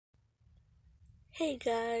Hey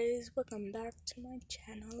guys, welcome back to my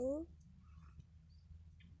channel.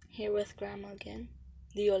 Here with Grandma again.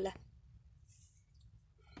 Diola.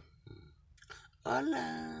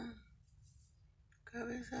 Hola,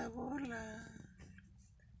 cabeza bola.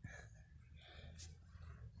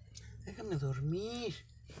 Déjame dormir.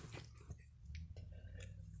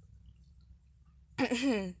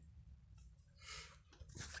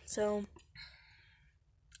 So,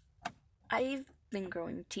 I've been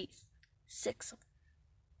growing teeth. 6 of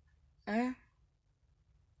them.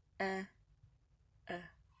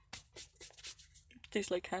 Tastes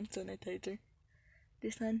like hand sanitizer.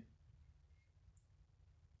 This one.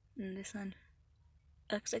 And this one.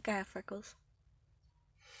 Looks like I have freckles.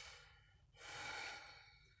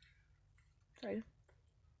 Sorry.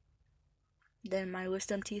 Then my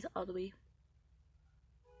wisdom teeth all the way.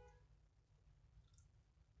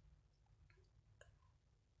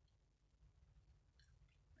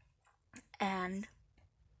 And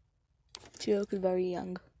she looks very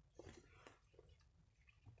young.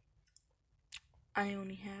 I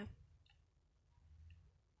only have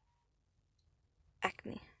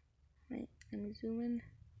acne. Wait, let me zoom in.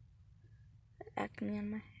 Acne on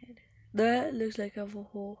my head. That looks like I have a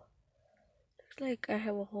hole. Looks like I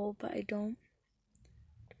have a hole, but I don't.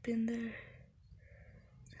 Been there.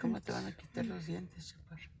 ¿Cómo te van a quitar los dientes,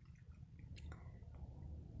 chaparro?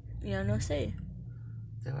 Ya no sé.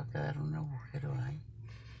 Te va a quedar un agujero ahí.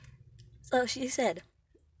 So she said,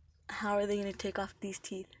 how are they going to take off these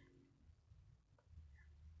teeth?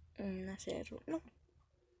 And I said, no.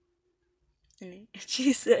 And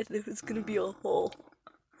she said there was going to be a hole.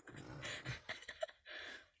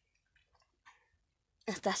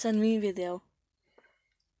 Estás en mi video.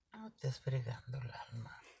 No estés fregando el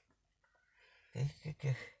alma. Dije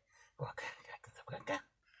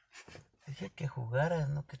que jugaras,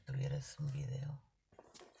 no que tuvieras un video.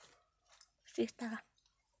 Sí está.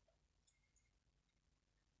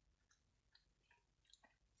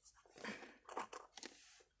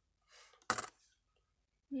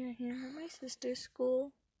 Yeah, here at my sister's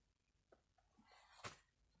school.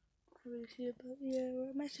 We're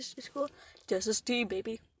at my sister's school. Just as tea,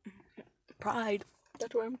 baby. Pride.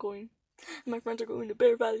 That's where I'm going. My friends are going to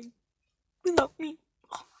Bear Valley without me.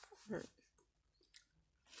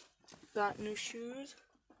 Got new shoes.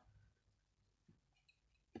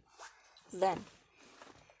 Then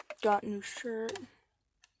got new shirt.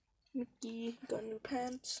 Mickey got new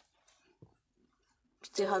pants.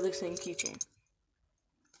 Still have the same keychain.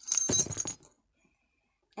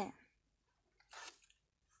 And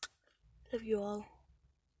love you all.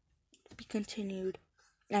 To be continued.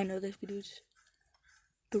 I know this video is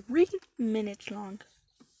 3 minutes long,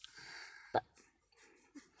 but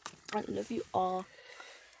I love you all,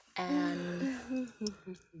 and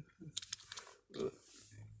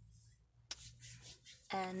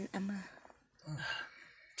I'm gonna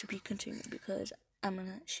to be continued because I'm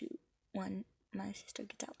gonna shoot when my sister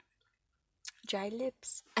gets out. Dry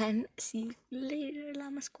lips, and see you later,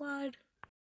 Llama Squad.